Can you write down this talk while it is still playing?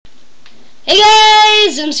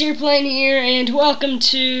guys, MCPlaying here, and welcome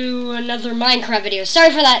to another Minecraft video. Sorry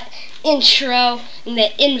for that intro and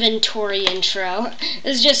the inventory intro.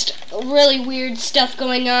 There's just really weird stuff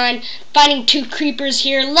going on. Finding 2 creepers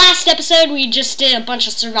here. Last episode we just did a bunch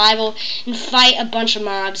of survival and fight a bunch of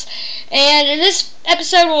mobs. And in this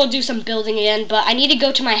episode we'll do some building again, but I need to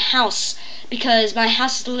go to my house because my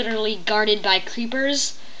house is literally guarded by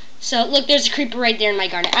creepers. So look, there's a creeper right there in my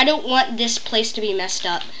garden. I don't want this place to be messed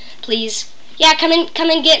up. Please. Yeah, come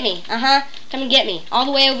and get me. Come and get me. All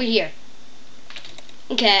the way over here.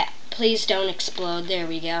 Okay, please don't explode. There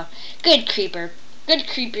we go. Good creeper. Good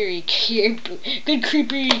creepery creeper. Good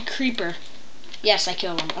creepery creeper. Yes, I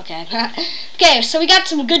killed him. Okay. Okay, so we got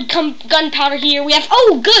some good gunpowder here. We have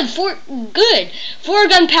four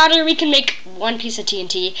gunpowder. We can make 1 piece of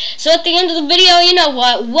TNT. So at the end of the video, you know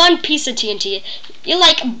what? 1 piece of TNT. You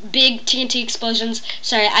like big TNT explosions?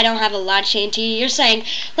 Sorry, I don't have a lot of TNT. You're saying,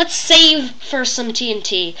 let's save for some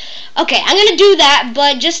TNT. Okay, I'm gonna do that,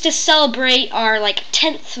 but just to celebrate our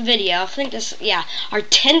 10th video. I think this, yeah, our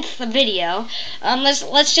 10th video.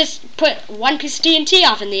 Let's just put 1 piece of TNT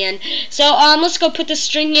off in the end. So let's go put the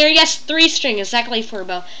string here. Yes, 3 string, exactly for a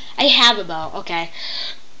bow. I have a bow. Okay.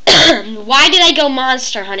 Why did I go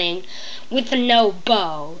monster hunting with no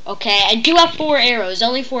bow? Okay, I do have 4 arrows,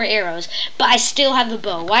 only 4 arrows, but I still have the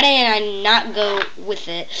bow. Why did I not go with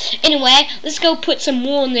it? Anyway, let's go put some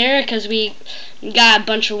wool in there because we got a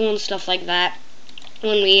bunch of wool and stuff like that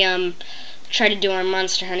when we try to do our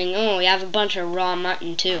monster hunting. Oh, we have a bunch of raw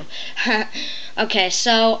mutton too. Okay,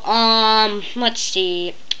 so let's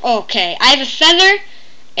see. Okay, I have a feather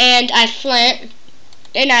and I have flint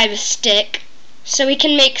and I have a stick, so we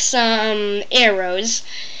can make some arrows.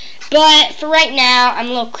 But for right now, I'm a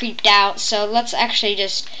little creeped out, so let's actually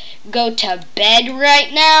just go to bed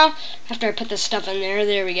right now. After I put this stuff in there,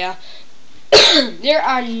 there we go. There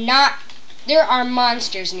are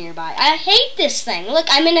monsters nearby. I hate this thing. Look,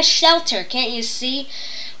 I'm in a shelter. Can't you see?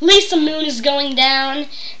 At least the moon is going down,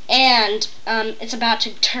 and it's about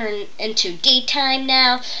to turn into daytime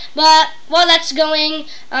now. But while that's going,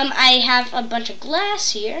 I have a bunch of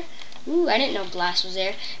glass here. Ooh, I didn't know glass was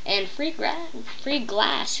there. And free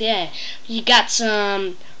glass, yeah. You got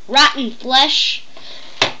some rotten flesh.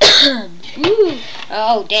 Ooh.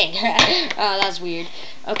 Oh, dang. Oh, that was weird.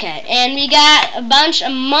 Okay, and we got a bunch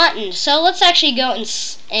of mutton. So let's actually go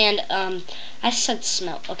and I said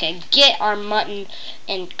smelt. Okay, get our mutton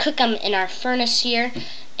and cook them in our furnace here.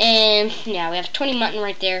 And yeah, we have 20 mutton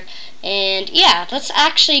right there. And yeah, let's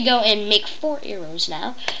actually go and make 4 arrows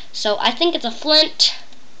now. So I think it's a flint,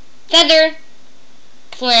 feather,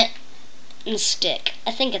 flint, and stick.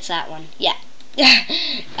 I think it's that one. Yeah.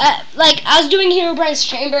 I was doing Herobrine's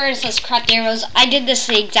Chamber and it says craft arrows. I did this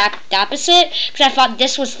the exact opposite because I thought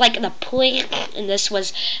this was like the point and this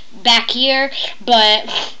was back here,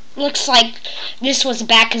 but looks like this was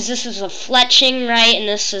back because this is a fletching, right? And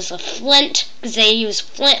this is a flint because they use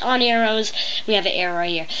flint on arrows. We have an arrow right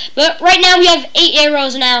here, but right now we have 8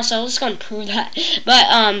 arrows now, so let's go and prove that.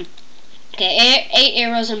 But okay, 8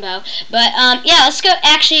 arrows and bow. But yeah, let's go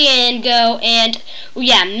actually and go and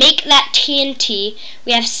yeah, make that TNT.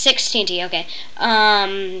 We have 6 TNT. Okay.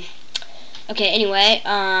 Okay. Anyway,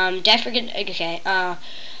 did I forget? Okay.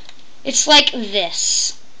 It's like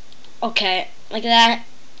this. Okay, like that.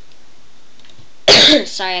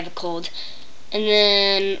 Sorry, I have a cold. And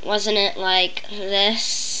then wasn't it like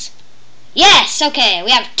this? Yes. Okay,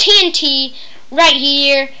 we have TNT right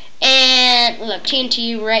here. And look,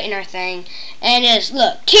 TNT right in our thing. And it is,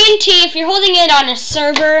 look, TNT, if you're holding it on a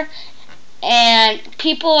server and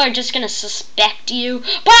people are just going to suspect you.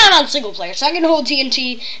 But I'm on single player, so I can hold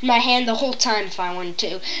TNT in my hand the whole time if I wanted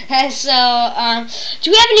to. And so,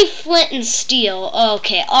 do we have any flint and steel?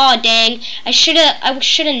 Okay, oh dang, I should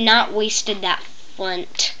have not wasted that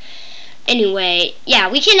flint. Anyway, yeah,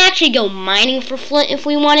 we can actually go mining for flint if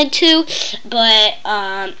we wanted to, but,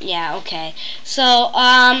 yeah, okay. So,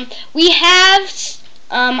 we have,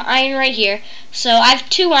 iron right here. So, I have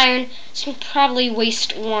 2 iron, so we'll probably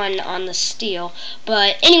waste 1 on the steel.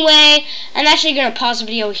 But, anyway, I'm actually going to pause the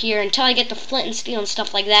video here until I get the flint and steel and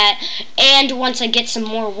stuff like that, and once I get some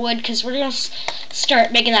more wood, because we're going to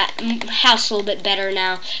start making that house a little bit better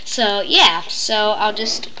now. So, yeah, so I'll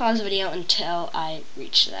just pause the video until I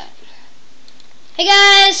reach that. Hey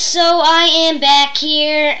guys, so I am back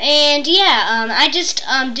here, and yeah, I just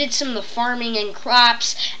did some of the farming and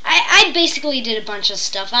crops. I basically did a bunch of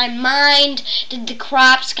stuff. I mined, did the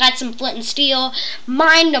crops, got some flint and steel,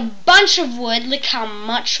 mined a bunch of wood. Look how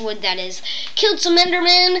much wood that is. Killed some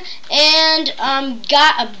endermen, and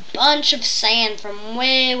got a bunch of sand from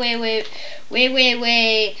way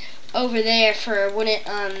over there for when it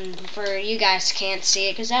for you guys can't see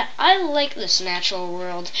it, because I like this natural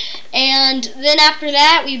world. And then after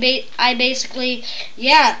that I basically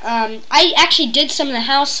I actually did some of the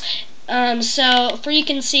house. So for you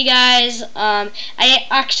can see, guys, I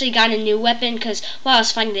actually got a new weapon because while I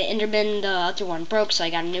was fighting the Enderman, the other one broke, so I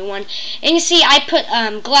got a new one. And you see, I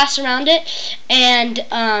put glass around it,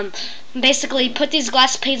 and basically put these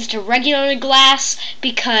glass panes to regular glass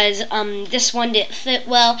because this one didn't fit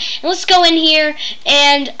well. And let's go in here,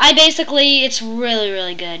 and it's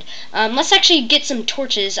really good. Let's actually get some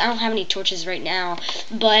torches. I don't have any torches right now,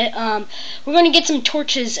 but we're going to get some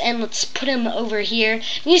torches and let's put them over here.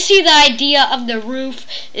 And you see the idea of the roof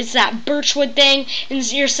is that birchwood thing,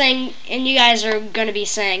 and you're saying, and you guys are going to be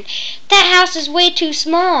saying, that house is way too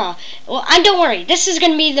small. Well, don't worry, this is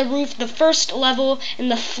going to be the roof, the first level,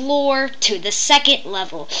 and the floor to the second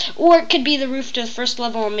level, or it could be the roof to the first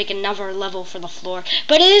level and make another level for the floor.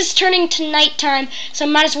 But it is turning to nighttime, so I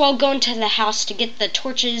might as well go into the house to get the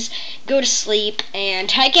torches, go to sleep,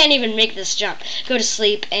 and I can't even make this jump. Go to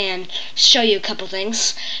sleep and show you a couple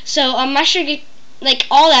things. So I should get, like,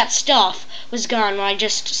 all that stuff was gone when I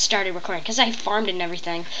just started recording because I farmed and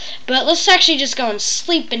everything. But let's actually just go and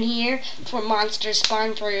sleep in here before monsters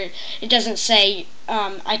spawn, where it doesn't say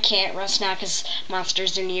I can't rest now because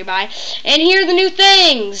monsters are nearby. And here are the new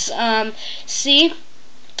things. See?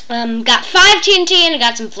 Got 5 TNT and I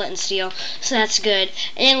got some flint and steel, so that's good.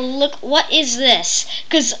 And look, what is this?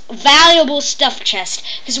 Because valuable stuff chest.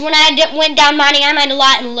 Because when I went down mining, I mined a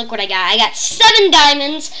lot, and look what I got. I got 7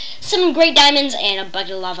 diamonds, 7 great diamonds, and a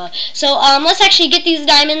bucket of lava. So let's actually get these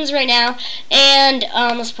diamonds right now, and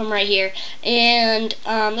let's put them right here. And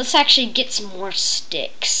let's actually get some more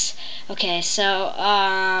sticks. Okay, so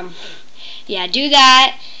yeah, do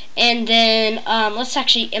that. And then let's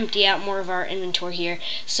actually empty out more of our inventory here.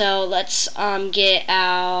 So let's get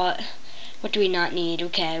out, what do we not need?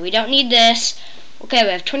 Okay, we don't need this. Okay,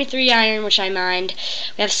 we have 23 iron, which I mined.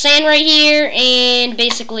 We have sand right here, and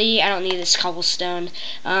basically I don't need this cobblestone.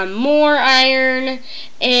 More iron,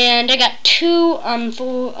 and I got 2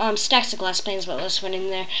 full stacks of glass panes, but let's put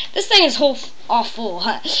in there. This thing is all full.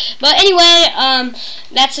 But anyway,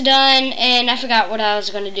 that's done, and I forgot what I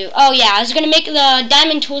was going to do. Oh yeah, I was going to make the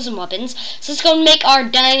diamond tools and weapons. So let's go make our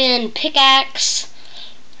diamond pickaxe.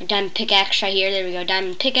 Diamond pickaxe right here. There we go,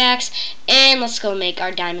 diamond pickaxe. And let's go make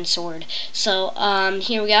our diamond sword. So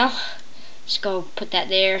here we go. Let's go put that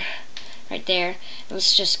there, right there.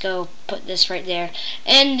 Let's just go put this right there.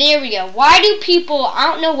 And there we go. Why do people, I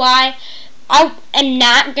don't know why, I am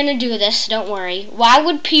not gonna do this, don't worry. Why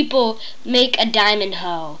would people make a diamond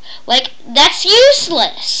hoe? Like, that's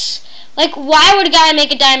useless. Like, why would a guy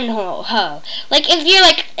make a diamond hoe? Like, if you're,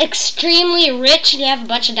 like, extremely rich and you have a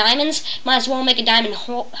bunch of diamonds, might as well make a diamond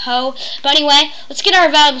hoe. But anyway, let's get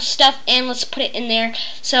our valuable stuff and let's put it in there.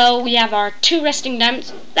 So we have our 2 resting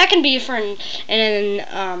diamonds. That can be for an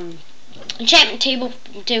enchantment table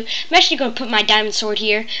too. I'm actually going to put my diamond sword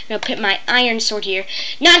here. I'm going to put my iron sword here.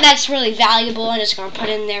 Not that it's really valuable. I'm just going to put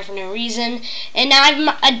it in there for no reason. And now I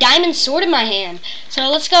have a diamond sword in my hand. So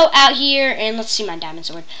let's go out here and let's see my diamond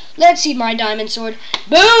sword. Let's see my diamond sword.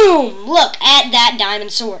 Boom! Look at that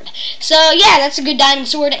diamond sword. So yeah, that's a good diamond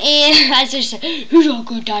sword. And I just said, who's a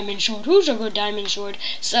good diamond sword? Who's a good diamond sword?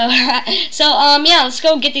 So yeah, let's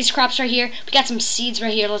go get these crops right here. We got some seeds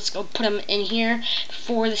right here. Let's go put them in here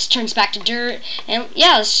before this turns back to dirt. And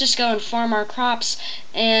yeah, let's just go and farm our crops.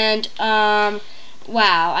 And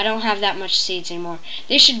wow, I don't have that much seeds anymore.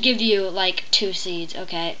 They should give you like 2 seeds.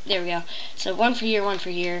 Okay, there we go. So 1 for here, 1 for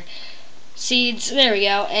here. Seeds, there we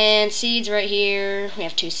go. And seeds right here. We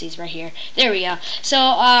have 2 seeds right here. There we go. So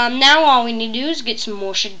now all we need to do is get some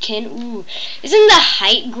more sugarcane. Ooh, isn't the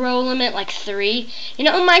height grow limit like 3? You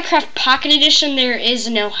know, in Minecraft Pocket Edition there is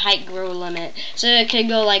no height grow limit, so it could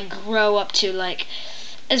go like grow up to like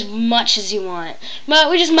as much as you want. But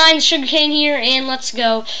we just mine the sugarcane here, and let's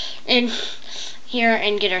go in here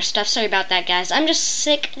and get our stuff. Sorry about that, guys. I'm just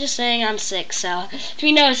sick. Just saying, I'm sick. So if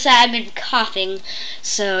you notice that, I've been coughing.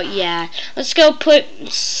 So yeah, let's go put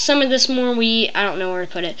some of this more wheat. I don't know where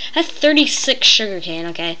to put it. I have 36 sugarcane.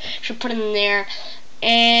 Okay, should put it in there.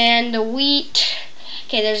 And the wheat.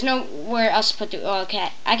 Okay, there's nowhere else to put the. Oh, okay,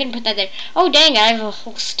 I can put that there. Oh dang, I have a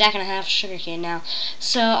whole stack and a half of sugarcane now.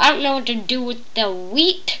 So I don't know what to do with the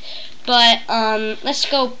wheat, but let's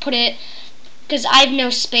go put it. Because I have no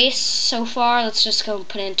space so far, let's just go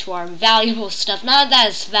put it into our valuable stuff. Not that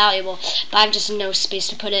it's valuable, but I have just no space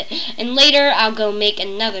to put it. And later, I'll go make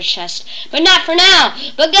another chest. But not for now.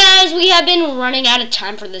 But guys, we have been running out of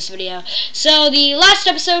time for this video. So the last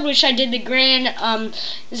episode, which I did the grand,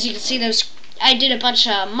 as you can see, those I did a bunch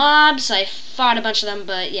of mobs. I fought a bunch of them,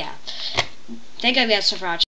 but yeah. Thank you guys for watching.